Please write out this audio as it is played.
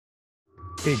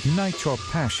Ignite your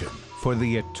passion for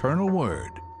the eternal Word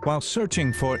while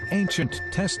searching for ancient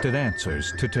tested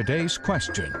answers to today's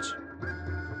questions.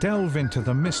 Delve into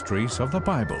the mysteries of the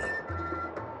Bible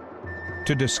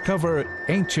to discover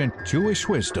ancient Jewish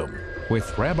wisdom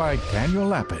with Rabbi Daniel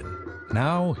Lapin.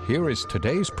 Now, here is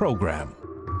today's program.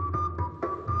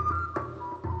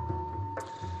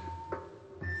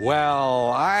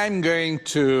 Well, I'm going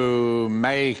to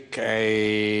make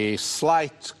a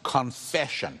slight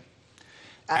confession.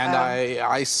 And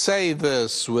I say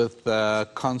this with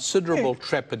considerable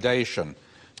trepidation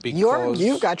because...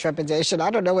 You've got trepidation. I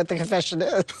don't know what the confession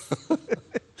is.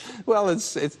 Well,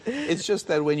 it's just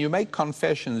that when you make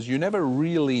confessions, you never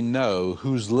really know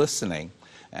who's listening.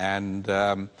 And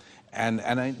do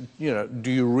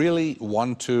you really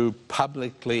want to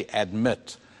publicly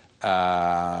admit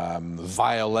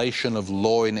violation of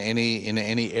law in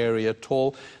any area at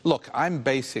all? Look, I'm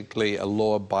basically a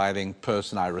law-abiding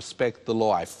person. I respect the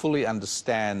law. I fully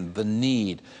understand the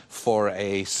need for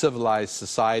a civilized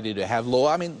society to have law.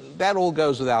 I mean, that all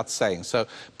goes without saying. So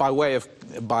by way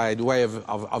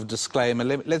of disclaimer,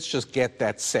 let's just get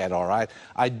that said, all right?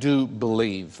 I do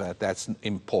believe that that's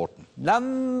important.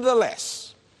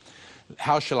 Nonetheless,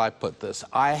 how shall I put this?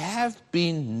 I have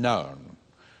been known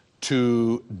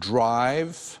to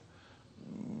drive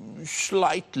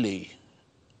slightly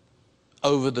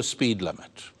over the speed limit.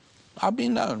 I've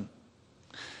been known.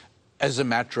 As a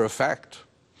matter of fact,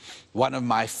 one of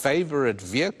my favorite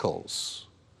vehicles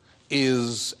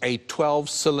is a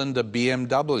 12-cylinder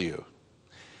BMW.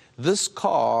 This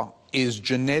car is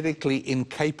genetically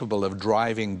incapable of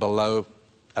driving below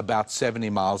about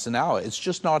 70 miles an hour. It's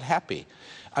just not happy.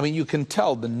 I mean, you can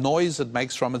tell the noise it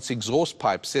makes from its exhaust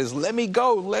pipe says, let me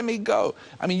go, let me go.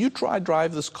 I mean, you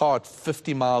drive this car at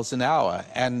 50 miles an hour,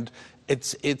 and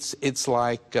it's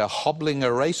like hobbling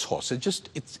a racehorse.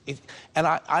 And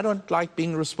I don't like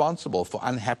being responsible for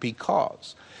unhappy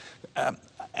cars.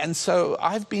 And so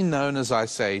I've been known, as I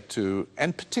say,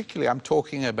 and particularly I'm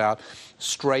talking about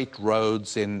straight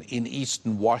roads in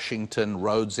eastern Washington,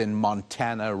 roads in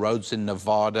Montana, roads in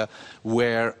Nevada,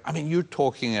 where, I mean, you're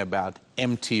talking about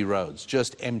empty roads,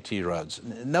 just empty roads.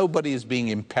 Nobody is being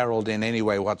imperiled in any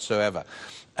way whatsoever.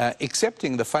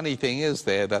 Excepting the funny thing is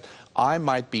there that I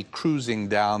might be cruising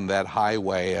down that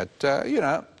highway at,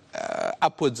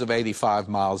 upwards of 85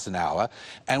 miles an hour,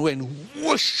 and when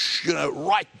whoosh,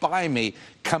 right by me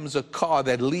comes a car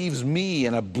that leaves me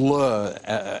in a blur,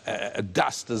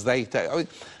 dust as they take. I mean,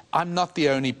 I'm not the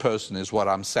only person, is what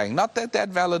I'm saying. Not that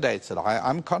that validates it.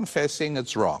 I'm confessing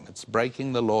it's wrong. It's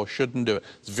breaking the law, shouldn't do it.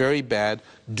 It's very bad.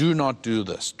 Do not do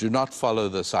this. Do not follow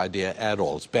this idea at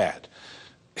all. It's bad.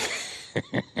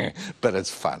 But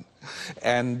it's fun.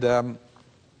 And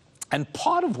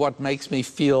part of what makes me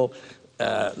feel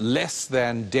less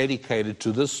than dedicated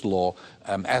to this law,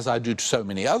 as I do to so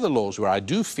many other laws where I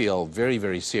do feel very,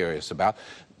 very serious about,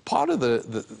 part of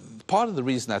the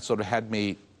reason that sort of had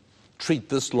me treat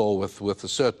this law with a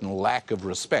certain lack of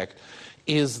respect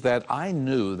is that I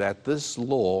knew that this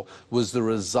law was the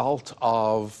result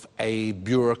of a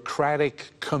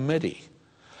bureaucratic committee.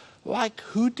 Like,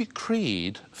 who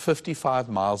decreed 55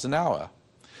 miles an hour?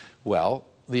 Well,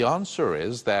 the answer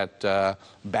is that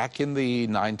back in the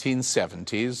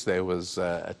 1970s, there was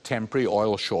a temporary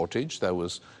oil shortage that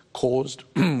was caused,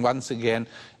 once again,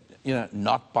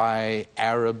 not by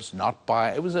Arabs,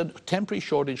 it was a temporary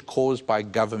shortage caused by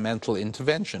governmental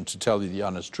intervention, to tell you the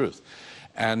honest truth.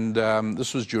 And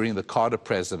this was during the Carter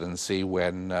presidency,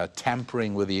 when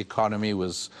tampering with the economy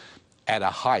was at a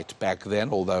height back then,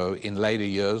 although in later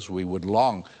years we would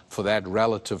long for that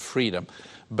relative freedom.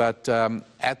 But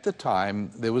at the time,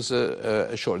 there was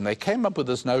a short, and they came up with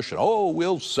this notion, oh,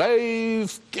 we'll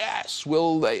save gas,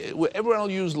 everyone will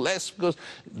use less because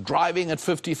driving at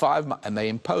 55, and they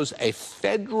imposed a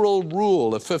federal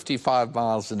rule of 55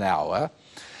 miles an hour.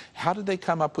 How did they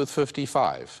come up with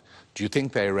 55? Do you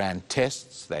think they ran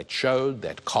tests that showed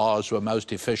that cars were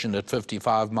most efficient at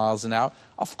 55 miles an hour?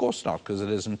 Of course not, because it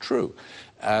isn't true.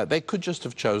 They could just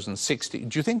have chosen 60.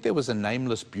 Do you think there was a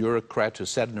nameless bureaucrat who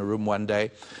sat in a room one day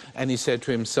and he said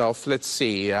to himself, let's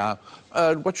see,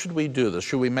 what should we do?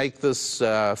 Should we make this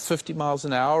 50 miles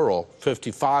an hour or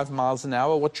 55 miles an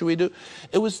hour? What should we do?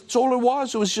 It's all it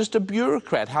was. It was just a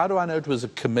bureaucrat. How do I know it was a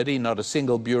committee, not a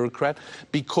single bureaucrat?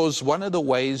 Because one of the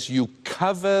ways you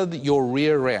cover your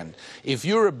rear end, if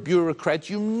you're a bureaucrat,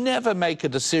 you never make a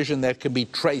decision that can be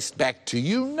traced back to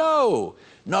you. No.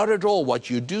 Not at all. What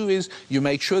you do is you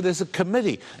make sure there's a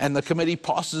committee, and the committee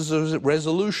passes a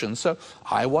resolution. So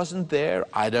I wasn't there.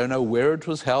 I don't know where it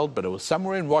was held, but it was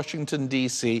somewhere in Washington,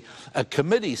 D.C. A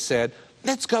committee said,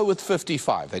 let's go with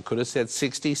 55. They could have said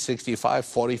 60, 65,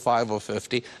 45, or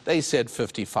 50. They said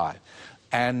 55.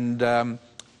 And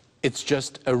it's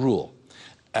just a rule.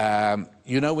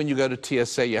 You know, when you go to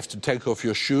TSA, you have to take off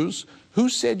your shoes. Who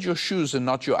said your shoes and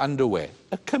not your underwear?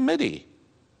 A committee.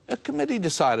 A committee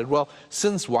decided, well,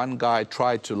 since one guy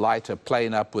tried to light a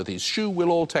plane up with his shoe,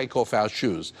 we'll all take off our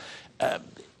shoes.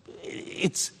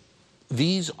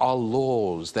 These are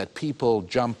laws that people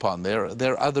jump on. There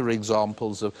are other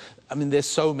examples of, I mean, there's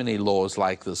so many laws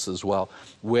like this as well,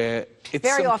 where it's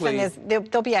very simply... often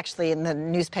there'll be actually in the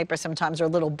newspaper sometimes, or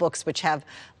little books which have,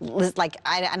 like,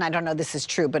 and I don't know this is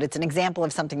true, but it's an example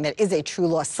of something that is a true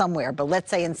law somewhere. But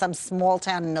let's say in some small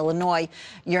town in Illinois,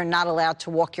 you're not allowed to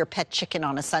walk your pet chicken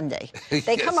on a Sunday.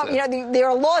 They come up, you know, there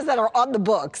are laws that are on the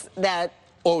books that...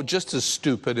 Or just as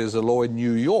stupid is a law in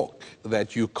New York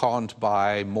that you can't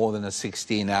buy more than a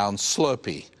 16-ounce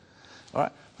Slurpee. All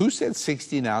right? Who said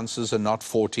 16 ounces and not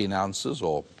 14 ounces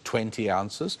or 20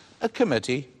 ounces? A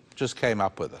committee just came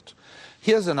up with it.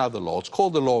 Here's another law. It's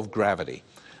called the law of gravity.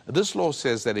 This law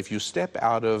says that if you step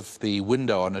out of the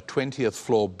window on a 20th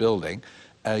floor building,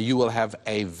 you will have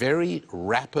a very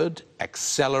rapid,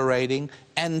 accelerating,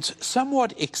 and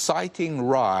somewhat exciting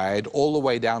ride all the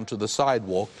way down to the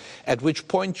sidewalk, at which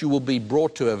point you will be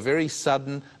brought to a very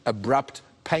sudden, abrupt,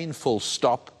 painful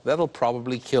stop that'll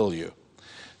probably kill you.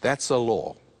 That's a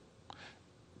law.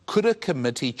 Could a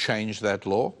committee change that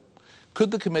law?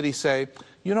 Could the committee say,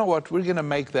 you know what, we're going to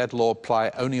make that law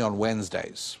apply only on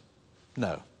Wednesdays?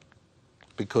 No,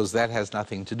 because that has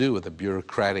nothing to do with a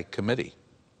bureaucratic committee.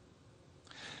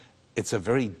 It's a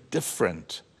very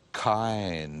different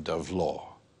kind of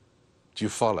law. Do you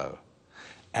follow?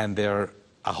 And there are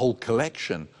a whole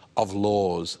collection of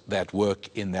laws that work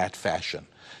in that fashion.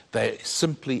 They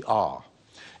simply are.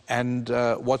 And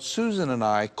what Susan and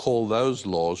I call those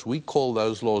laws, we call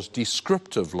those laws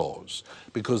descriptive laws,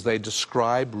 because they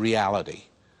describe reality.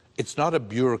 It's not a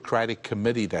bureaucratic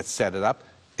committee that set it up,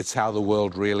 it's how the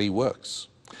world really works.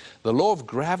 The law of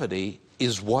gravity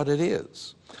is what it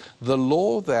is. The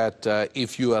law that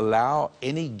if you allow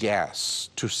any gas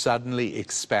to suddenly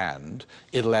expand,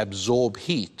 it'll absorb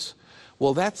heat.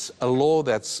 Well, that's a law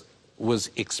that was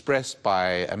expressed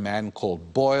by a man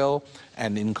called Boyle,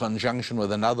 and in conjunction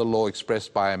with another law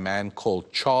expressed by a man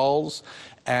called Charles.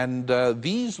 And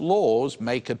these laws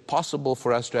make it possible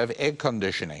for us to have air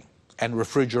conditioning and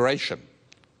refrigeration.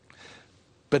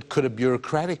 But could a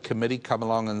bureaucratic committee come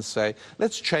along and say,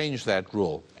 let's change that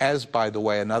rule, as, by the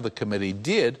way, another committee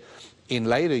did in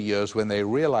later years when they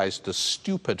realized the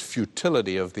stupid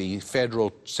futility of the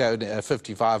federal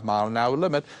 55-mile-an-hour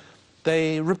limit?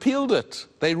 They repealed it.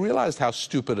 They realized how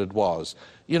stupid it was.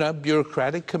 You know,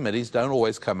 bureaucratic committees don't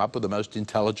always come up with the most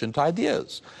intelligent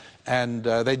ideas. And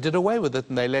they did away with it,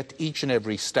 and they let each and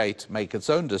every state make its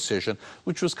own decision,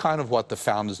 which was kind of what the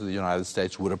founders of the United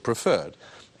States would have preferred.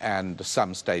 And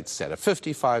some states said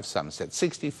 55, some said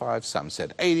 65, some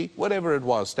said 80, whatever it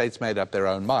was, states made up their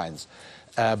own minds.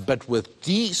 But with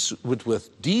descriptive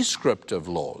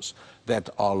laws that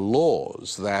are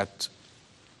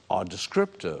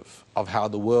descriptive of how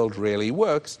the world really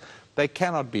works, they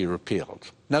cannot be repealed.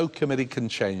 No committee can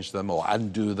change them or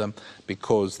undo them,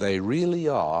 because they really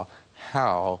are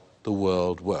how the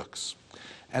world works.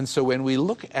 And so when we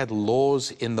look at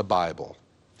laws in the Bible,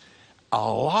 a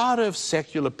lot of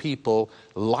secular people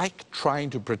like trying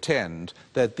to pretend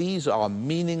that these are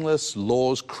meaningless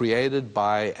laws created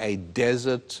by a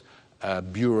desert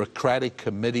bureaucratic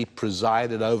committee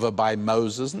presided over by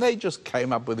Moses, and they just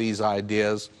came up with these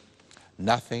ideas.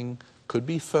 Nothing could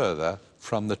be further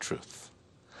from the truth.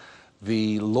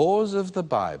 The laws of the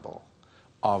Bible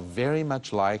are very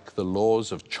much like the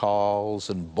laws of Charles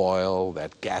and Boyle,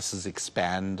 that gases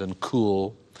expand and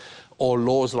cool, or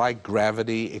laws like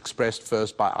gravity, expressed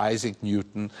first by Isaac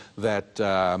Newton, that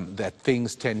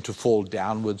things tend to fall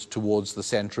downwards towards the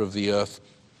center of the earth.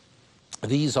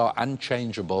 These are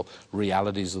unchangeable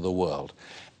realities of the world.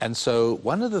 And so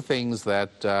one of the things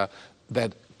that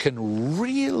can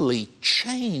really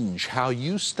change how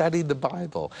you study the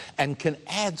Bible and can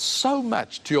add so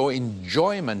much to your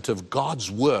enjoyment of God's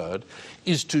Word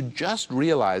is to just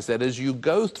realize that as you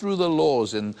go through the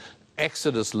laws in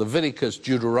Exodus, Leviticus,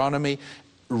 Deuteronomy,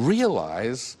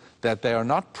 realize that they are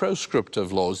not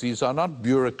proscriptive laws. These are not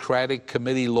bureaucratic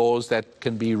committee laws that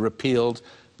can be repealed.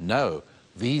 No,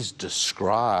 these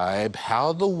describe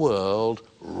how the world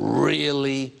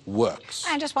really works.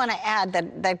 I just want to add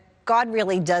that God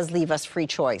really does leave us free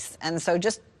choice. And so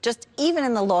just even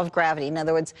in the law of gravity, in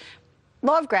other words,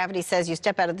 law of gravity says you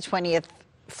step out of the 20th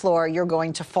floor, you're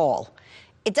going to fall.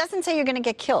 it doesn't say you're going to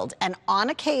get killed. And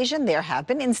on occasion, there have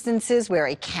been instances where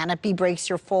a canopy breaks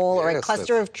your fall or a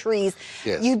cluster of trees.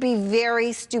 Yes. You'd be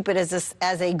very stupid as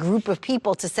a group of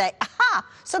people to say, aha,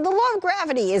 so the law of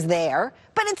gravity is there,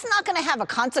 but it's not going to have a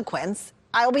consequence.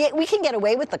 We can get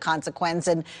away with the consequence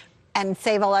and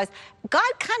save our lives.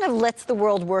 God kind of lets the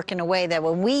world work in a way that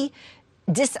when we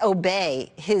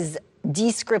disobey his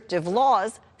descriptive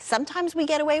laws, sometimes we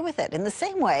get away with it. In the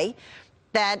same way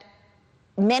that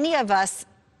many of us,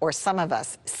 or some of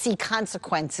us, see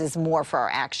consequences more for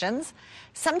our actions,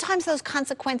 sometimes those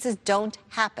consequences don't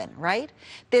happen, right?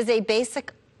 There's a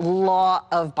basic law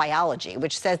of biology,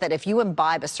 which says that if you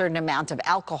imbibe a certain amount of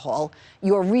alcohol,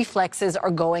 your reflexes are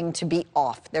going to be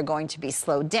off. They're going to be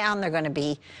slowed down. They're going to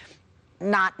be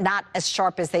not as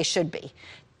sharp as they should be.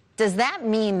 Does that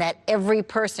mean that every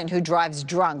person who drives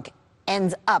drunk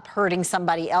ends up hurting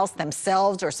somebody else,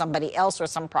 themselves, or somebody else, or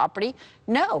some property?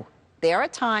 No. There are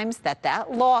times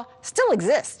that law still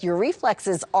exists. Your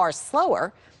reflexes are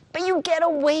slower, but you get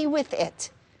away with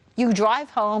it. You drive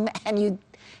home and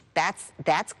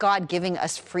that's God giving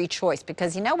us free choice.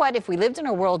 Because you know what? If we lived in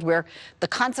a world where the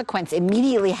consequence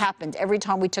immediately happened every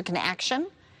time we took an action,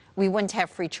 we wouldn't have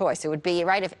free choice. It would be,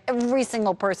 right, if every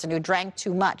single person who drank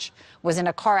too much was in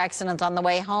a car accident on the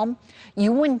way home,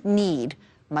 you wouldn't need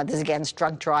Mothers Against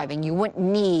Drunk Driving. You wouldn't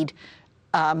need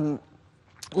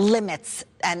limits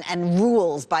and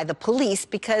rules by the police,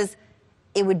 because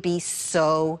it would be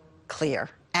so clear.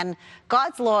 And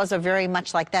God's laws are very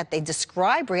much like that. They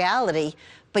describe reality,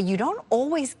 but you don't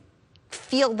always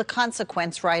feel the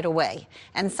consequence right away.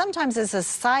 And sometimes as a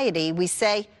society, we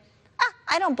say,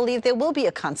 I don't believe there will be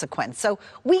a consequence. So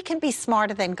we can be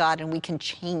smarter than God and we can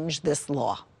change this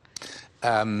law.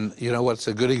 You know what's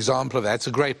a good example of that? It's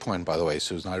a great point, by the way,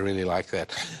 Susan. I really like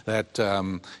that.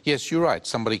 Yes, you're right.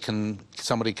 Somebody can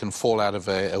fall out of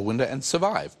a window and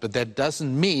survive, but that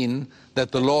doesn't mean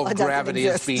that the law of gravity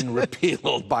has been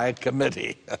repealed by a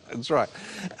committee. That's right.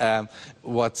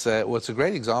 What's a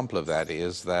great example of that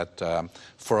is that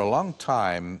for a long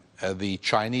time, the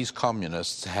Chinese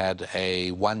communists had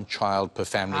a one-child per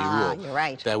family rule. You're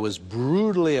right. That was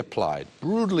brutally applied,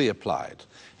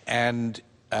 and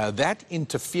that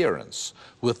interference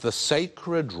with the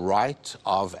sacred right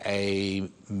of a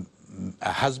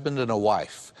husband and a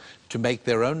wife to make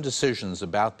their own decisions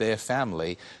about their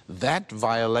family, that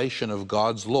violation of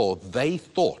God's law, they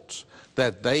thought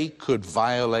that they could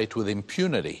violate with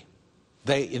impunity.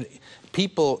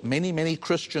 Many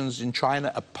Christians in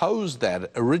China opposed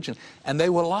that originally, and they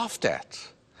were laughed at.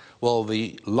 Well,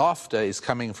 the laughter is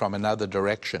coming from another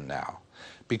direction now,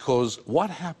 because what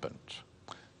happened?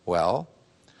 Well,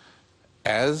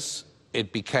 as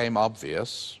it became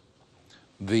obvious,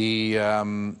 the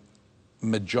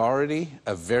majority,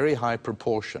 a very high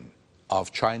proportion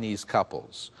of Chinese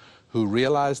couples who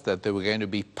realized that they were going to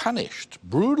be punished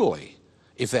brutally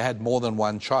if they had more than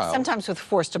one child. Sometimes with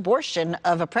forced abortion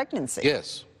of a pregnancy.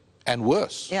 Yes, and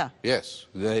worse. Yeah. Yes,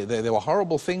 there were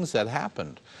horrible things that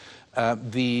happened.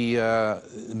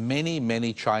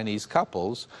 Many Chinese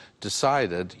couples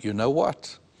decided, you know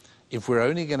what? If we're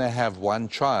only going to have one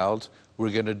child, we're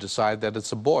going to decide that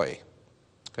it's a boy.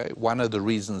 Okay? One of the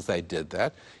reasons they did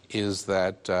that is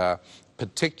that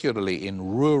particularly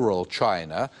in rural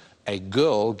China, a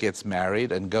girl gets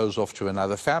married and goes off to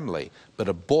another family, but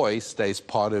a boy stays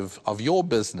part of your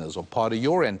business or part of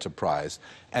your enterprise.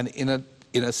 And in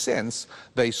a sense,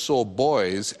 they saw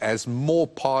boys as more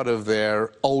part of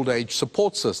their old age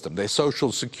support system, their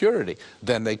social security,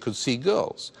 than they could see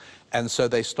girls. And so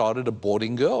they started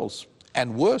aborting girls.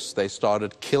 And worse, they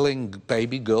started killing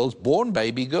baby girls, born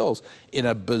baby girls, in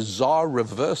a bizarre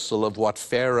reversal of what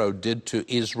Pharaoh did to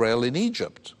Israel in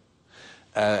Egypt.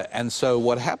 And so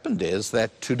what happened is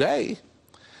that today,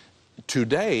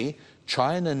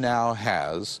 China now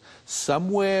has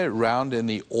somewhere around in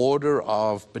the order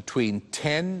of between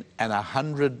 10 and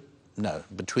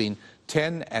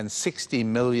 60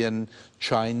 million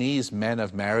Chinese men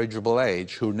of marriageable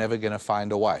age who are never going to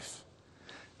find a wife.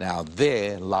 Now,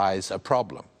 there lies a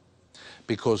problem,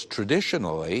 because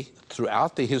traditionally,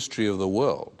 throughout the history of the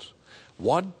world,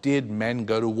 what did men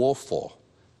go to war for?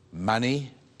 Money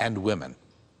and women.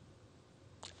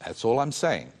 That's all I'm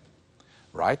saying.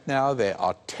 Right now, there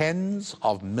are tens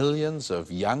of millions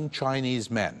of young Chinese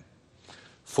men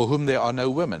for whom there are no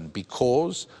women,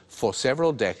 because for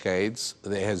several decades,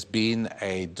 there has been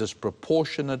a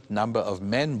disproportionate number of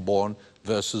men born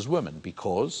versus women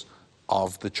because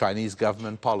of the Chinese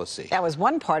government policy. That was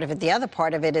one part of it. The other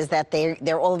part of it is that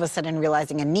they're all of a sudden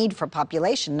realizing a need for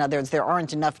population. In other words, there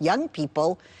aren't enough young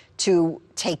people to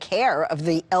take care of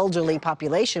the elderly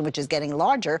population, which is getting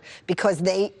larger, because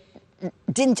they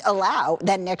didn't allow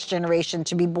that next generation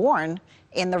to be born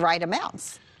in the right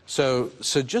amounts. So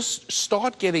just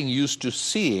start getting used to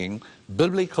seeing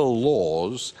biblical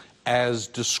laws as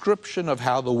description of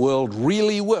how the world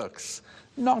really works,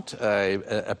 not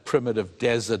a primitive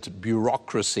desert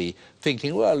bureaucracy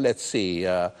thinking, well, let's see,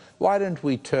 why don't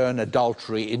we turn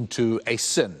adultery into a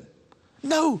sin?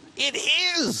 No, it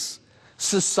is.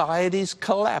 Societies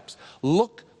collapse.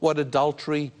 Look what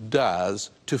adultery does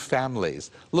to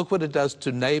families. Look what it does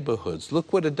to neighborhoods.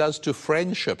 Look what it does to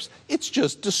friendships. It's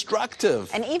just destructive.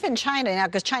 And even China now,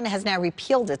 because China has now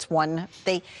repealed its one,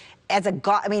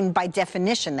 by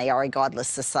definition, they are a godless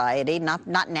society,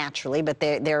 not naturally, but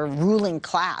their ruling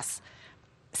class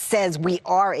says we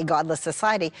are a godless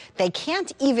society. They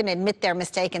can't even admit their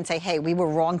mistake and say, hey, we were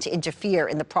wrong to interfere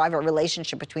in the private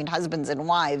relationship between husbands and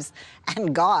wives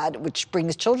and God, which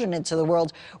brings children into the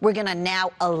world. We're going to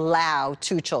now allow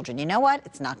 2 children. You know what?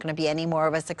 It's not going to be any more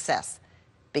of a success,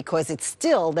 because it's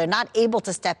still, they're not able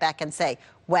to step back and say,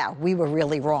 wow, we were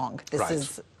really wrong.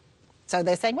 So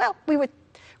they're saying, well, we were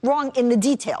wrong in the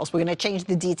details. We're going to change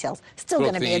the details. Still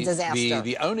going to be a disaster.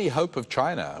 The only hope of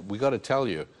China, we got to tell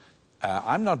you,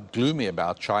 I'm not gloomy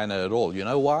about China at all. You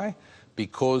know why?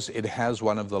 Because it has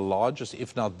one of the largest,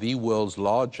 if not the world's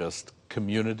largest,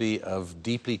 community of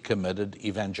deeply committed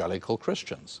evangelical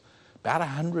Christians. About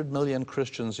 100 million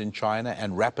Christians in China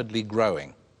and rapidly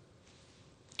growing.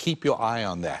 Keep your eye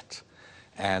on that.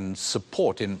 And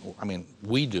support,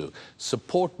 we do,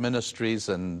 support ministries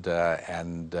and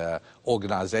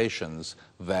organizations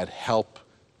that help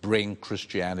bring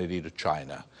Christianity to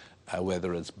China.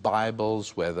 Whether it's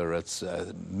Bibles, whether it's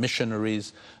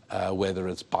missionaries, whether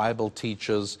it's Bible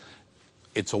teachers.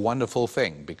 It's a wonderful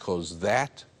thing, because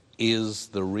that is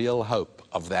the real hope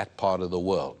of that part of the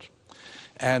world.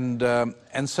 And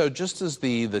so just as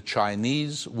the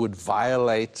Chinese would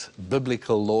violate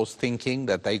biblical laws thinking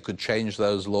that they could change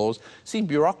those laws, see,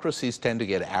 bureaucracies tend to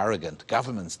get arrogant.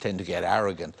 Governments tend to get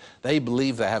arrogant. They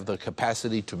believe they have the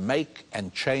capacity to make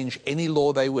and change any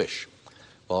law they wish.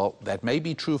 Well, that may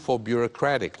be true for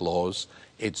bureaucratic laws.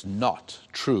 It's not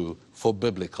true for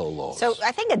biblical laws. So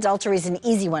I think adultery is an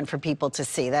easy one for people to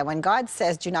see, that when God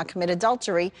says do not commit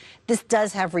adultery, this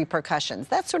does have repercussions.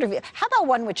 That's sort of, how about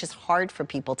one which is hard for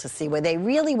people to see, where they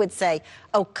really would say,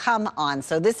 oh, come on.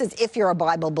 So this is, if you're a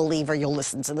Bible believer, you'll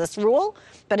listen to this rule.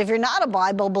 But if you're not a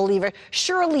Bible believer,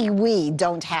 surely we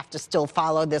don't have to still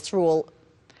follow this rule,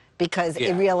 because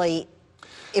it really...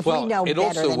 If we know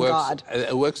better than God.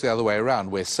 It works the other way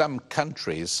around, where some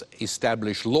countries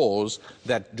establish laws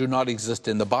that do not exist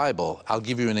in the Bible. I'll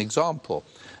give you an example.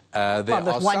 The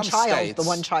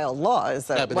one-child law is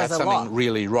a, no, but that's something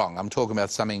really wrong. I'm talking about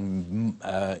something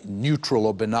neutral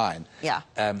or benign. Yeah.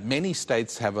 Many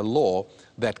states have a law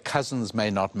that cousins may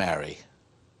not marry.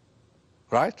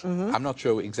 Right? Mm-hmm. I'm not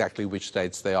sure exactly which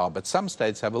states they are, but some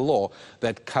states have a law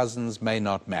that cousins may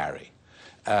not marry.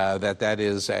 That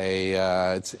is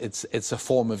it's a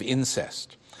form of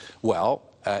incest. Well,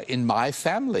 in my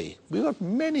family, we've got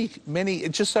many.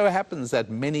 It just so happens that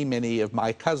many of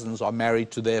my cousins are married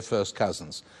to their first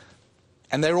cousins.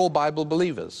 And they're all Bible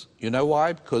believers. You know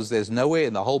why? Because there's nowhere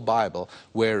in the whole Bible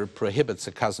where it prohibits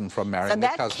a cousin from marrying a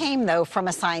cousin. So that came, though, from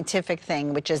a scientific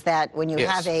thing, which is that when you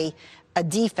have a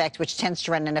defect which tends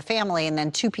to run in a family, and then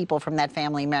 2 people from that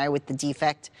family marry with the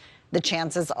defect, the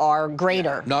chances are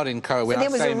greater. Not encouraging. When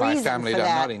I say my family, I'm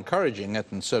not encouraging it,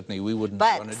 and certainly we wouldn't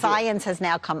want to do it. But science has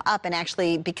now come up, and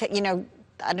actually, because, I don't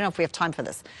know if we have time for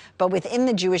this, but within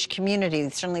the Jewish community,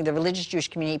 certainly the religious Jewish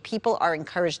community, people are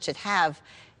encouraged to have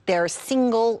their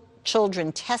single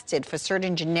children tested for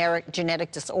certain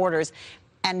genetic disorders.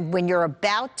 And when you're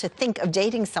about to think of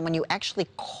dating someone, you actually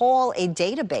call a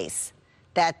database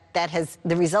that has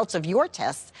the results of your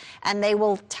tests, and they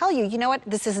will tell you, you know what,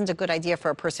 this isn't a good idea for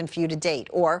a person for you to date,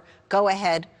 or go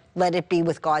ahead, let it be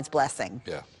with God's blessing.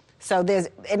 Yeah. So there's,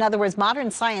 in other words,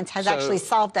 modern science has actually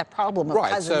solved that problem of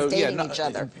cousins dating each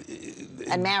other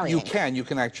and marrying. You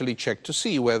can actually check to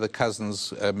see whether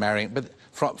cousins are marrying, but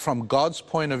from God's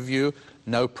point of view,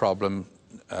 no problem,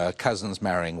 cousins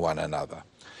marrying one another.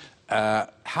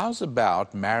 How's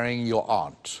about marrying your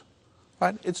aunt?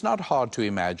 Right? It's not hard to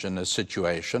imagine a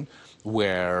situation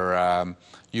where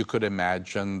you could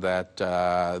imagine that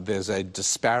there's a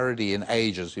disparity in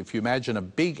ages. If you imagine a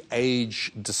big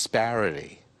age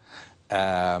disparity,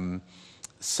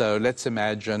 so let's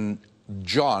imagine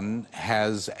John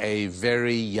has a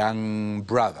very young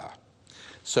brother.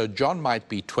 So John might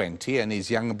be 20 and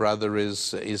his younger brother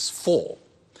is 4.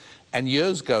 And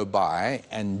years go by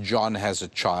and John has a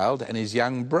child and his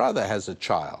young brother has a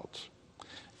child.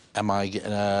 Am I...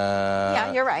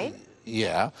 yeah, you're right.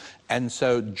 Yeah, and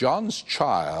so John's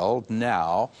child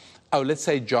now, let's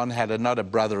say John had another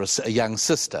brother, a young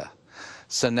sister.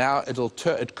 So now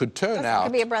it could turn out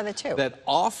could be a brother too. that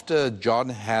after John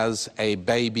has a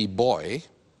baby boy,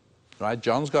 right?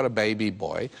 John's got a baby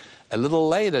boy. A little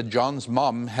later, John's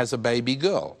mom has a baby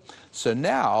girl. So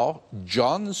now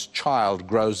John's child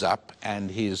grows up and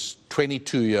he's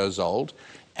 22 years old,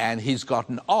 and he's got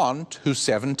an aunt who's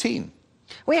 17.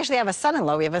 We actually have a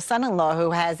son-in-law. We have a son-in-law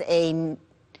who has a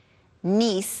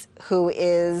niece who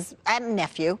is, and a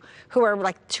nephew, who are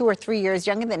like 2 or 3 years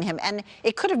younger than him. And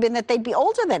it could have been that they'd be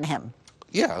older than him.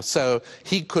 Yeah, so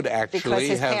he could actually because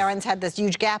his parents had this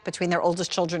huge gap between their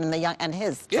oldest children and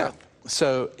his. Yeah.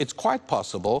 So it's quite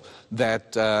possible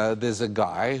that there's a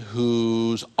guy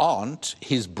whose aunt,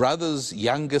 his brother's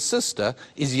younger sister,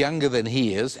 is younger than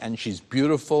he is, and she's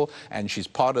beautiful, and she's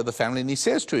part of the family. And he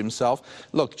says to himself,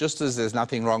 look, just as there's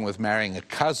nothing wrong with marrying a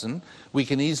cousin, we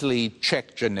can easily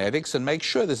check genetics and make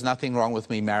sure there's nothing wrong with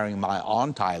me marrying my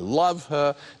aunt. I love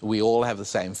her. We all have the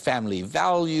same family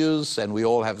values, and we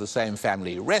all have the same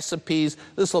family recipes.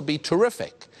 This will be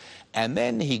terrific. And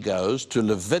then he goes to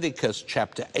Leviticus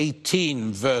chapter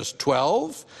 18, verse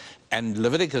 12. And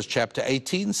Leviticus chapter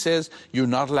 18 says, you're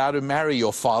not allowed to marry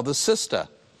your father's sister.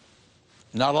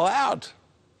 Not allowed.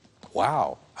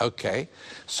 Wow, okay.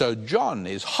 So John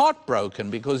is heartbroken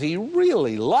because he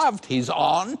really loved his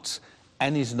aunt,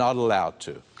 and he's not allowed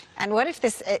to. And what if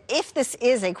this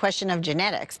is a question of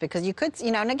genetics? Because you could,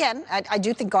 and again, I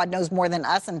do think God knows more than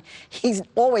us, and he's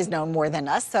always known more than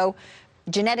us. So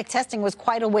genetic testing was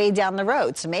quite a way down the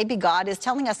road. So maybe God is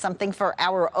telling us something for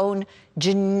our own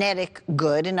genetic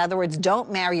good. In other words,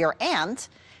 don't marry your aunt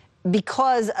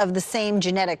because of the same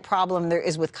genetic problem there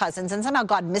is with cousins. And somehow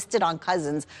God missed it on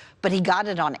cousins, but he got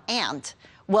it on aunt.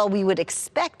 Well, we would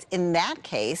expect in that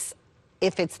case,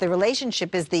 if it's the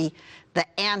relationship is the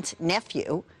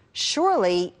aunt-nephew,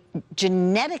 surely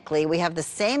genetically we have the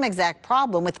same exact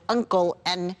problem with uncle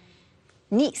and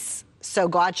niece. So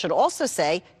God should also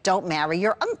say, don't marry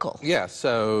your uncle. Yeah,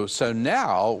 so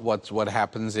now what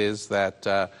happens is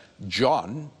that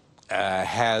John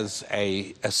has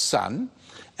a son,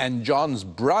 and John's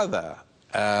brother...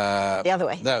 the other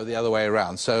way. No, the other way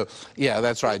around. So, yeah,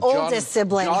 that's right. The oldest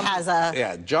sibling has a...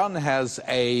 Yeah, John has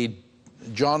a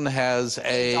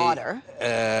daughter.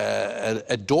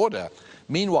 A daughter.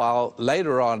 Meanwhile,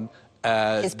 later on...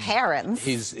 his parents.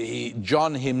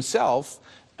 John himself...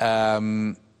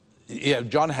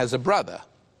 John has a brother.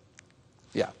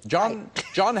 Yeah, John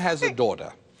has a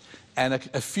daughter. And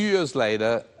a few years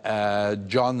later,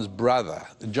 John's parents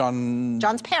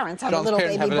have a little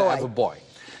baby boy. Have a boy.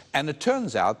 And it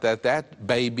turns out that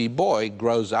baby boy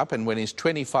grows up, and when he's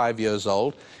 25 years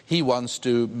old, he wants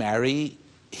to marry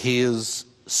his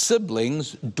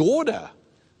sibling's daughter.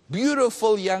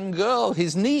 Beautiful young girl,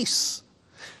 his niece.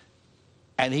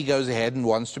 And he goes ahead and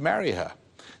wants to marry her.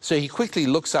 So he quickly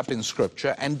looks up in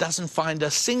Scripture and doesn't find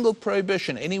a single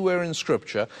prohibition anywhere in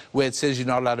Scripture where it says you're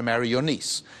not allowed to marry your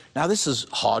niece. Now, this is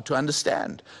hard to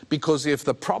understand, because if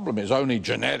the problem is only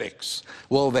genetics,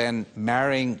 well, then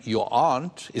marrying your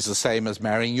aunt is the same as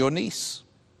marrying your niece,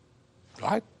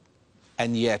 right?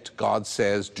 And yet God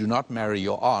says, do not marry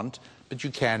your aunt, but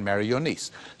you can marry your niece.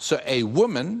 So a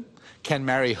woman can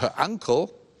marry her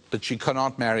uncle, but she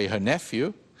cannot marry her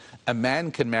nephew. A man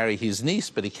can marry his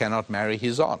niece, but he cannot marry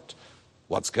his aunt.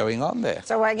 What's going on there?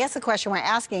 So I guess the question we're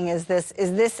asking is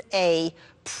this a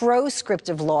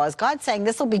proscriptive law? Is God saying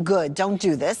this will be good, don't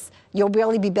do this, you'll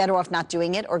really be better off not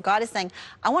doing it? Or God is saying,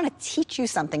 I want to teach you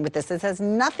something with this. This has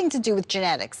nothing to do with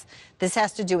genetics. This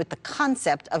has to do with the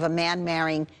concept of a man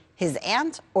marrying his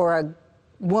aunt or a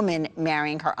woman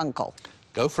marrying her uncle.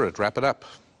 Go for it, wrap it up.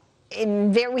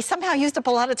 We somehow used up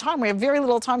a lot of time. We have very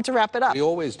little time to wrap it up. We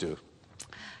always do.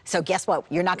 So guess what?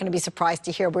 You're not going to be surprised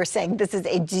to hear we're saying this is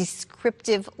a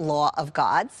descriptive law of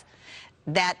God's.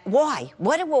 Why?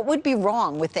 What would be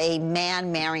wrong with a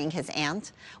man marrying his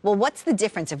aunt? Well, what's the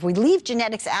difference? If we leave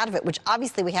genetics out of it, which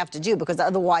obviously we have to do because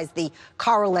otherwise the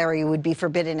corollary would be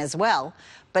forbidden as well.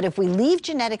 But if we leave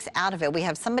genetics out of it, we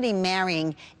have somebody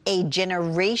marrying a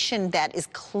generation that is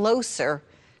closer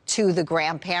to the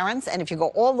grandparents, and if you go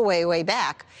all the way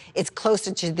back, it's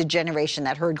closer to the generation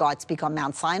that heard God speak on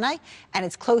Mount Sinai, and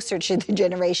it's closer to the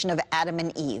generation of Adam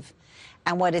and Eve.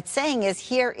 And what it's saying is,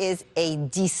 here is a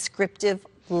descriptive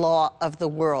law of the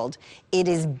world. It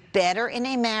is better in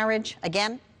a marriage,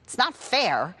 again, it's not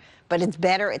fair, but it's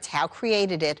better, it's how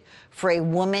created it, for a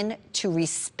woman to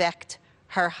respect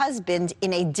her husband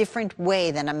in a different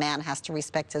way than a man has to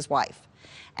respect his wife.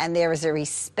 And there is a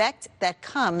respect that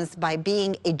comes by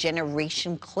being a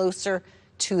generation closer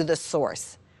to the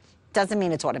source. Doesn't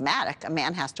mean it's automatic. A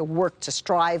man has to work to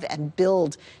strive and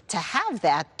build to have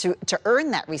that, to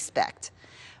earn that respect.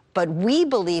 But we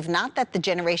believe not that the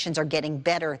generations are getting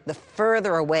better the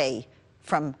further away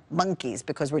from monkeys,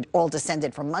 because we're all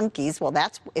descended from monkeys. Well,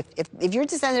 that's if you're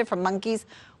descended from monkeys,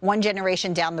 one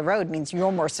generation down the road means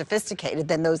you're more sophisticated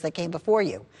than those that came before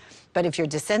you. But if you're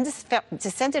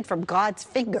descended from God's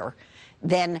finger,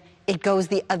 then it goes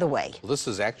the other way. Well, this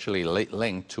is actually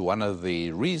linked to one of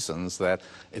the reasons that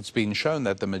it's been shown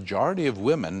that the majority of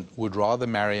women would rather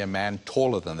marry a man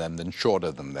taller than them than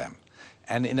shorter than them.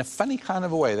 And in a funny kind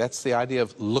of a way, that's the idea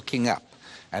of looking up.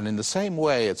 And in the same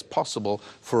way, it's possible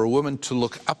for a woman to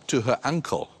look up to her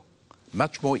uncle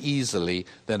much more easily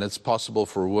than it's possible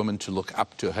for a woman to look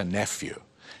up to her nephew.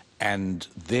 And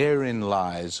therein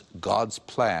lies God's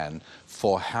plan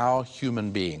for how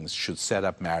human beings should set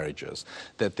up marriages,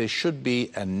 that there should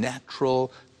be a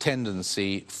natural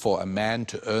tendency for a man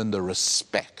to earn the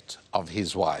respect of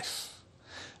his wife.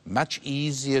 Much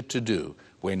easier to do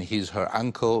when he's her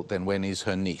uncle than when he's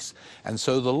her niece. And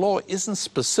so the law isn't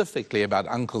specifically about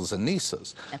uncles and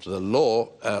nieces. The law,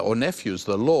 or nephews,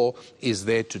 the law is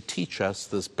there to teach us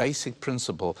this basic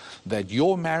principle that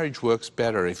your marriage works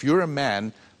better. If you're a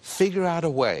man, figure out a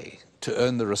way to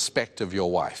earn the respect of your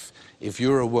wife. If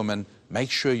you're a woman, make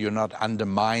sure you're not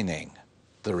undermining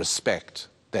the respect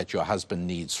that your husband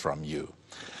needs from you.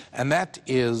 And that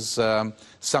is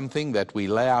something that we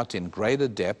lay out in greater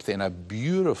depth in a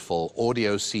beautiful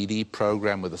audio CD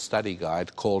program with a study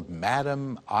guide called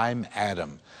Madam, I'm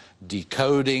Adam,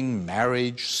 Decoding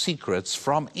Marriage Secrets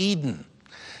from Eden.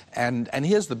 And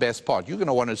here's the best part. You're going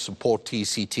to want to support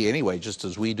TCT anyway, just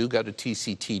as we do. Go to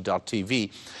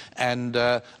tct.tv and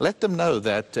let them know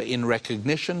that in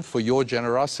recognition for your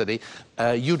generosity,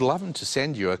 you'd love them to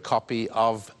send you a copy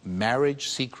of Marriage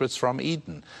Secrets from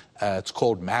Eden. It's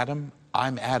called Madam,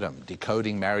 I'm Adam,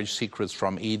 Decoding Marriage Secrets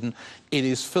from Eden. It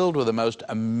is filled with the most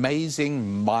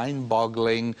amazing,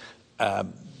 mind-boggling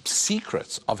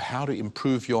secrets of how to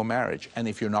improve your marriage. And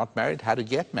if you're not married, how to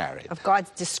get married. Of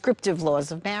God's descriptive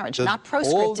laws of marriage, not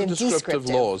proscriptive, all the descriptive descriptive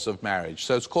laws of marriage.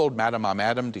 So it's called Madam, I'm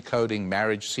Adam, Decoding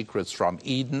Marriage Secrets from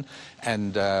Eden.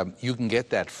 And you can get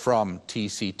that from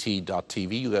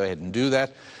tct.tv. You go ahead and do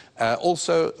that.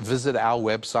 Also, visit our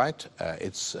website.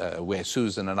 It's where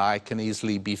Susan and I can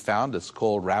easily be found. It's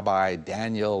called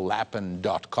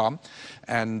RabbiDanielLapin.com.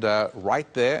 And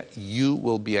right there, you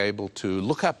will be able to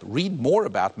look up, read more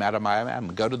about Madam I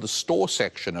Am. Go to the store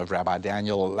section of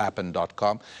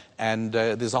RabbiDanielLapin.com. And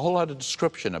there's a whole lot of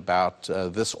description about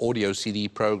this audio CD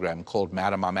program called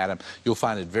Madam I'm Adam. You'll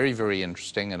find it very, very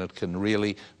interesting, and it can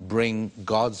really bring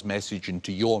God's message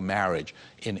into your marriage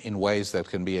in ways that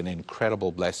can be an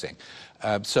incredible blessing.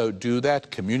 So do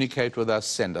that, communicate with us,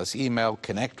 send us email,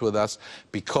 connect with us,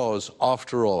 because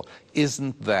after all,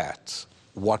 isn't that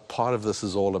what part of this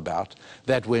is all about?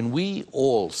 That when we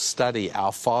all study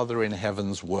our Father in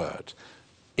Heaven's Word,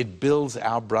 it builds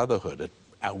our brotherhood.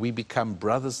 We become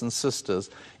brothers and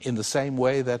sisters in the same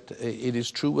way that it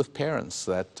is true with parents,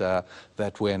 that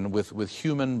when with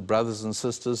human brothers and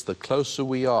sisters, the closer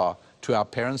we are to our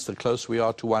parents, the closer we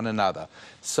are to one another.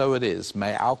 So it is.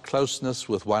 May our closeness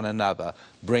with one another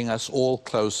bring us all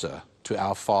closer to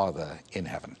our Father in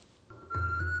heaven.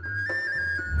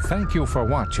 Thank you for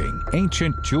watching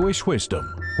Ancient Jewish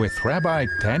Wisdom with Rabbi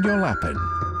Daniel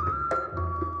Lapin.